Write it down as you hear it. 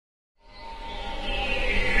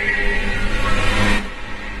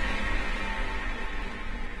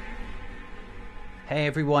Hey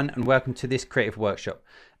everyone, and welcome to this creative workshop.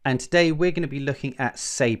 And today we're going to be looking at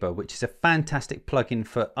Saber, which is a fantastic plugin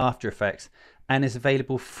for After Effects and is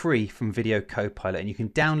available free from Video Copilot. And you can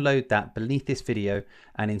download that beneath this video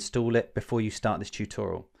and install it before you start this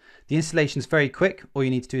tutorial. The installation is very quick. All you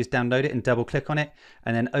need to do is download it and double click on it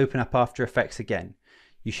and then open up After Effects again.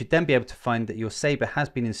 You should then be able to find that your Saber has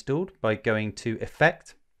been installed by going to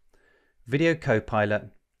Effect, Video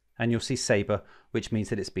Copilot, and you'll see Saber, which means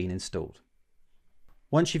that it's been installed.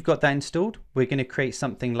 Once you've got that installed, we're going to create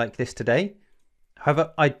something like this today.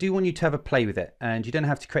 However, I do want you to have a play with it, and you don't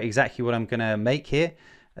have to create exactly what I'm going to make here.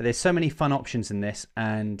 There's so many fun options in this,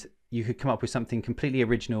 and you could come up with something completely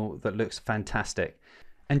original that looks fantastic.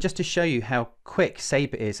 And just to show you how quick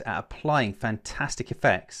Saber is at applying fantastic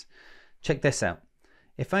effects, check this out.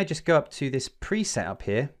 If I just go up to this preset up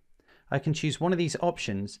here, I can choose one of these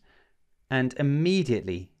options and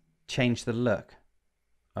immediately change the look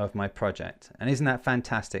of my project. And isn't that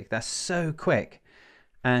fantastic? That's so quick,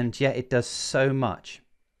 and yet it does so much.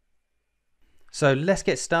 So let's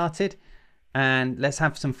get started and let's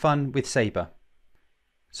have some fun with Saber.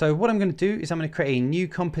 So what I'm going to do is I'm going to create a new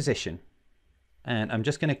composition, and I'm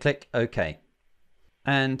just going to click OK.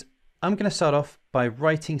 And I'm going to start off by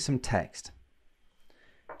writing some text,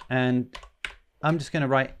 and I'm just going to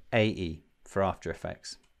write AE for After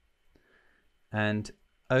Effects. And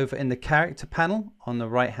over in the character panel on the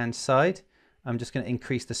right hand side, I'm just going to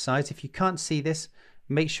increase the size. If you can't see this,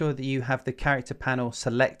 make sure that you have the character panel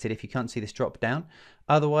selected if you can't see this drop down.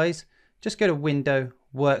 Otherwise, just go to Window,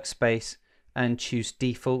 Workspace, and choose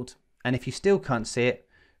Default. And if you still can't see it,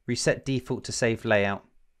 reset Default to Save Layout,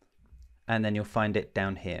 and then you'll find it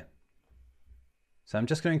down here. So I'm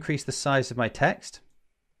just going to increase the size of my text,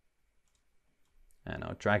 and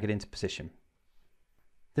I'll drag it into position.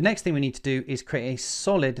 The next thing we need to do is create a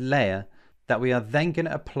solid layer that we are then going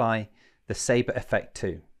to apply the Saber effect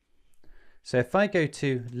to. So if I go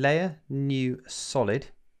to Layer, New, Solid,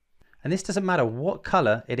 and this doesn't matter what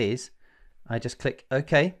color it is, I just click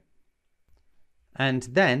OK. And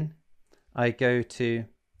then I go to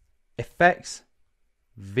Effects,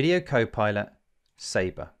 Video Copilot,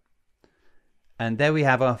 Saber. And there we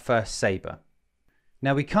have our first Saber.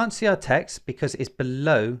 Now we can't see our text because it's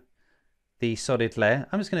below the solid layer.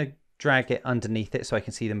 I'm just going to drag it underneath it so I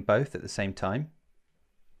can see them both at the same time.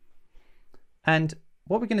 And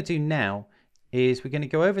what we're going to do now is we're going to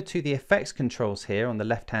go over to the effects controls here on the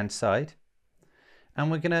left hand side, and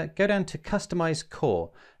we're going to go down to customize core,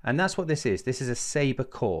 and that's what this is. This is a Saber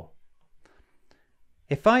core.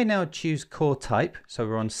 If I now choose core type, so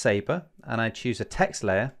we're on Saber, and I choose a text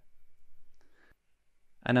layer,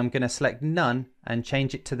 and I'm going to select none and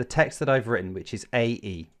change it to the text that I've written, which is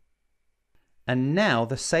AE. And now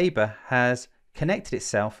the Saber has connected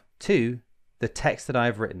itself to the text that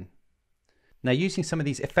I've written. Now, using some of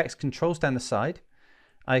these effects controls down the side,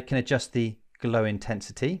 I can adjust the glow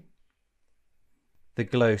intensity, the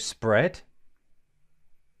glow spread,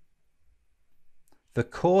 the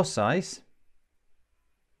core size,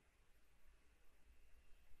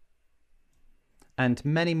 and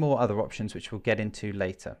many more other options which we'll get into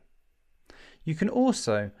later. You can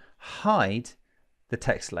also hide the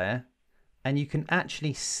text layer, and you can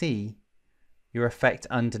actually see your effect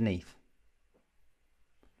underneath.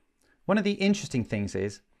 One of the interesting things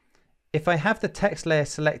is, if I have the text layer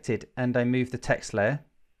selected and I move the text layer,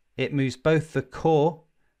 it moves both the core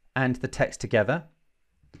and the text together.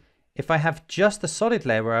 If I have just the solid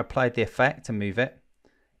layer where I applied the effect and move it,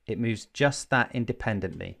 it moves just that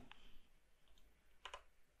independently.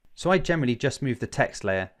 So I generally just move the text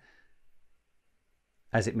layer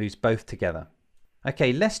as it moves both together.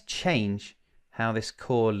 Okay, let's change how this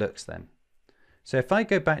core looks then. So if I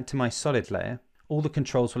go back to my solid layer, all the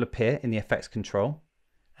controls will appear in the effects control.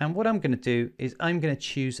 And what I'm going to do is I'm going to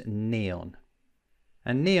choose neon.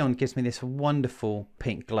 And neon gives me this wonderful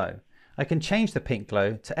pink glow. I can change the pink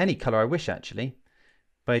glow to any color I wish actually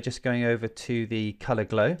by just going over to the color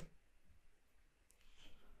glow.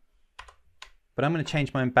 But I'm going to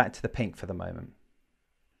change mine back to the pink for the moment.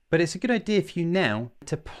 But it's a good idea for you now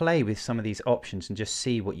to play with some of these options and just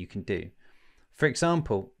see what you can do. For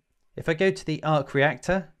example, if I go to the arc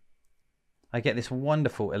reactor, I get this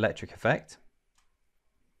wonderful electric effect.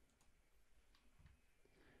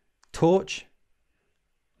 Torch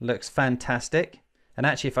looks fantastic. And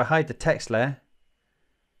actually, if I hide the text layer,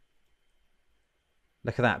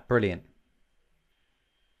 look at that, brilliant.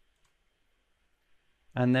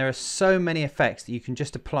 And there are so many effects that you can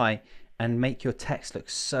just apply and make your text look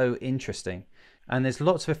so interesting. And there's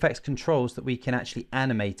lots of effects controls that we can actually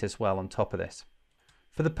animate as well on top of this.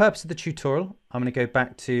 For the purpose of the tutorial, I'm going to go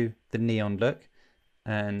back to the neon look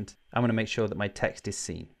and I want to make sure that my text is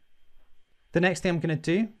seen. The next thing I'm going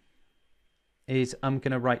to do is I'm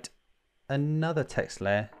going to write another text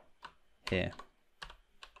layer here.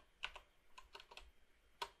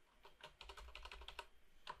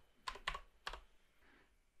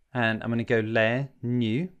 And I'm going to go layer,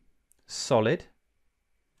 new, solid.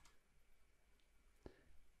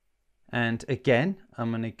 And again, I'm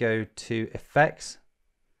going to go to Effects,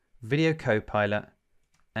 Video Copilot,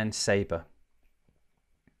 and Saber.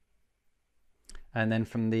 And then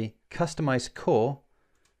from the Customize Core,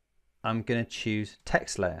 I'm going to choose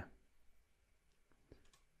Text Layer.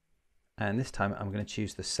 And this time I'm going to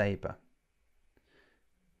choose the Saber.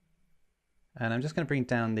 And I'm just going to bring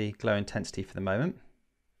down the glow intensity for the moment.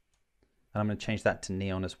 And I'm going to change that to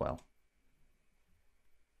neon as well.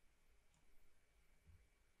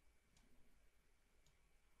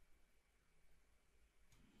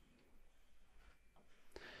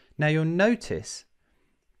 Now you'll notice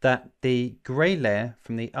that the grey layer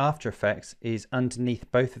from the After Effects is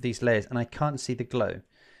underneath both of these layers and I can't see the glow.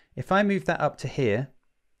 If I move that up to here,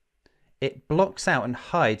 it blocks out and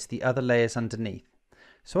hides the other layers underneath.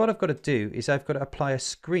 So what I've got to do is I've got to apply a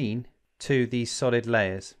screen to these solid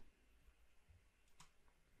layers.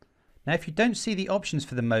 Now if you don't see the options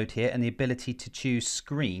for the mode here and the ability to choose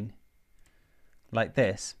screen like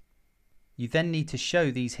this, you then need to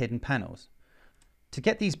show these hidden panels. To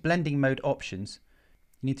get these blending mode options,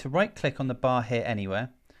 you need to right click on the bar here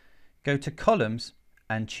anywhere, go to columns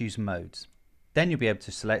and choose modes. Then you'll be able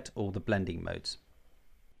to select all the blending modes.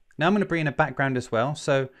 Now I'm going to bring in a background as well.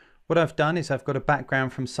 So what I've done is I've got a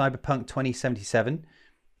background from Cyberpunk 2077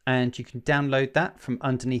 and you can download that from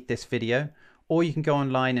underneath this video, or you can go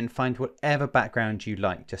online and find whatever background you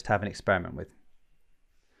like, just have an experiment with.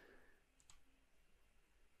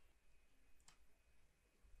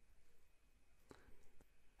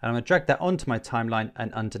 And I'm going to drag that onto my timeline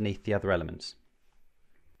and underneath the other elements.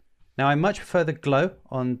 Now I much prefer the glow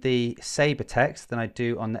on the Saber text than I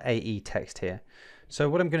do on the AE text here. So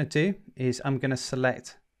what I'm going to do is I'm going to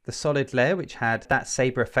select the solid layer which had that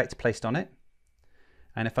Saber effect placed on it.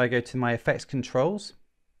 And if I go to my effects controls,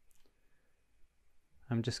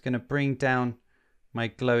 I'm just going to bring down my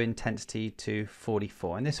glow intensity to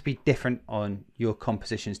 44. And this will be different on your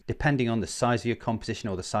compositions depending on the size of your composition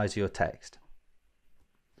or the size of your text.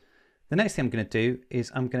 The next thing I'm going to do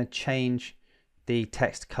is I'm going to change the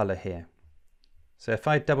text color here. So if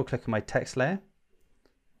I double click on my text layer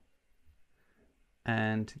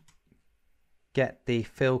and get the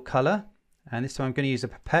fill color, and this time I'm going to use a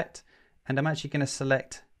pipette, and I'm actually going to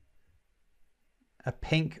select a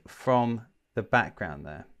pink from the background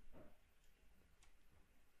there.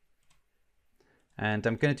 And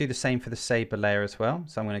I'm going to do the same for the Saber layer as well.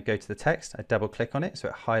 So I'm going to go to the text, I double click on it so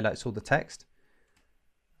it highlights all the text.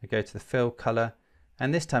 I go to the fill color,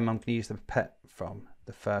 and this time I'm going to use the pipette from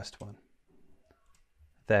the first one.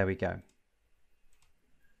 There we go.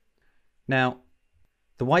 Now,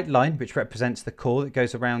 the white line, which represents the core that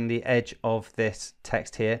goes around the edge of this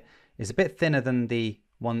text here, is a bit thinner than the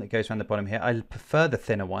one that goes around the bottom here. I prefer the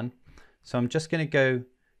thinner one. So I'm just going to go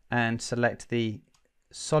and select the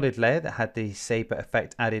solid layer that had the Saber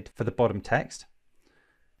effect added for the bottom text.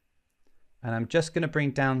 And I'm just going to bring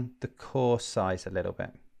down the core size a little bit.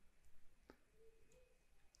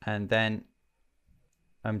 And then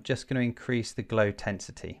I'm just going to increase the glow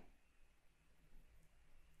intensity.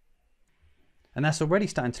 And that's already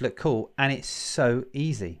starting to look cool, and it's so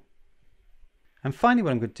easy. And finally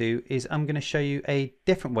what I'm going to do is I'm going to show you a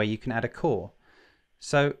different way you can add a core.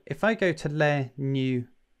 So if I go to layer, new,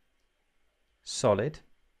 solid,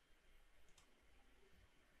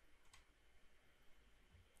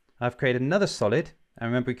 I've created another solid, and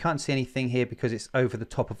remember we can't see anything here because it's over the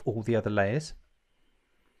top of all the other layers.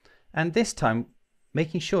 And this time,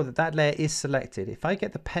 making sure that that layer is selected, if I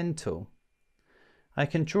get the pen tool, I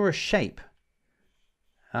can draw a shape.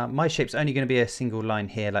 My shape's only going to be a single line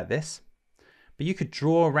here like this, but you could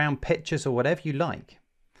draw around pictures or whatever you like,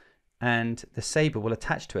 and the Saber will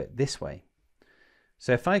attach to it this way.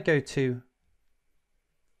 So if I go to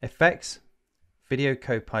Effects, Video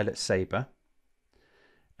Copilot Saber,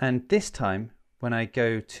 and this time when I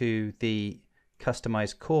go to the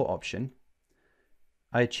Customize Core option,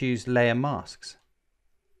 I choose Layer Masks,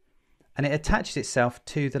 and it attaches itself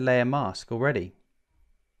to the layer mask already.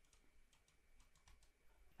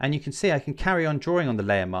 And you can see I can carry on drawing on the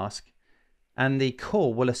layer mask, and the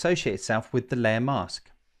core will associate itself with the layer mask.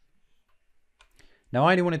 Now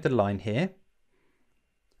I only wanted the line here,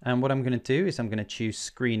 and what I'm going to do is I'm going to choose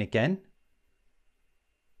screen again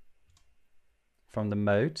from the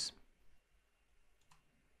modes.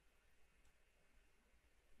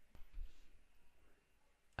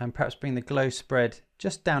 and perhaps bring the glow spread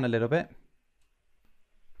just down a little bit.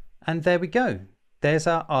 And there we go. There's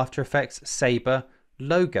our After Effects Saber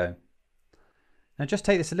logo. Now just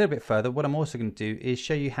take this a little bit further. What I'm also going to do is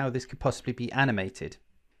show you how this could possibly be animated.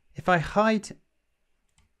 If I hide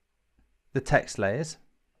the text layers,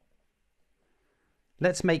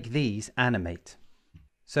 let's make these animate.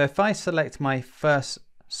 So if I select my first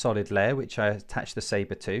solid layer, which I attach the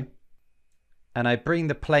saber to, and I bring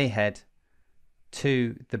the playhead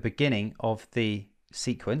to the beginning of the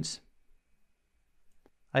sequence,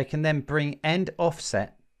 I can then bring end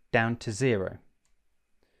offset down to 0.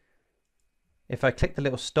 If I click the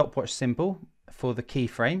little stopwatch symbol for the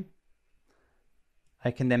keyframe,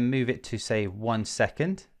 I can then move it to say 1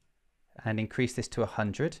 second and increase this to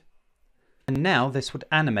 100. And now this would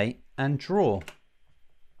animate and draw.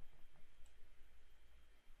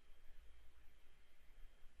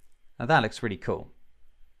 Now that looks really cool.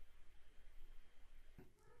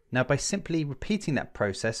 Now by simply repeating that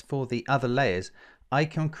process for the other layers, I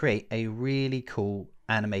can create a really cool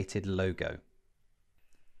animated logo.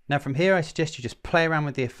 Now from here, I suggest you just play around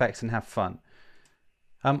with the effects and have fun.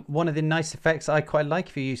 One of the nice effects I quite like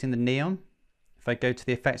if you're using the neon, if I go to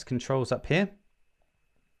the effects controls up here,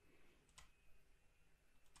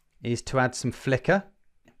 is to add some flicker.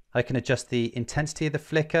 I can adjust the intensity of the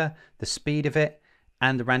flicker, the speed of it,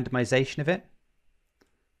 and the randomization of it.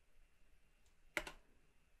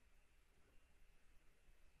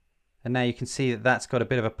 And now you can see that that's got a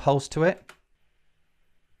bit of a pulse to it.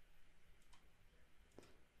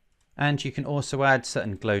 And you can also add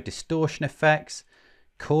certain glow distortion effects,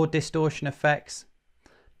 chord distortion effects.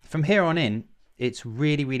 From here on in, it's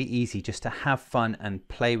really, really easy just to have fun and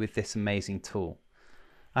play with this amazing tool.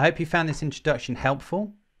 I hope you found this introduction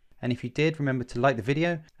helpful. And if you did, remember to like the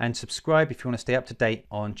video and subscribe if you want to stay up to date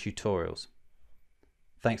on tutorials.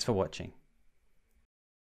 Thanks for watching.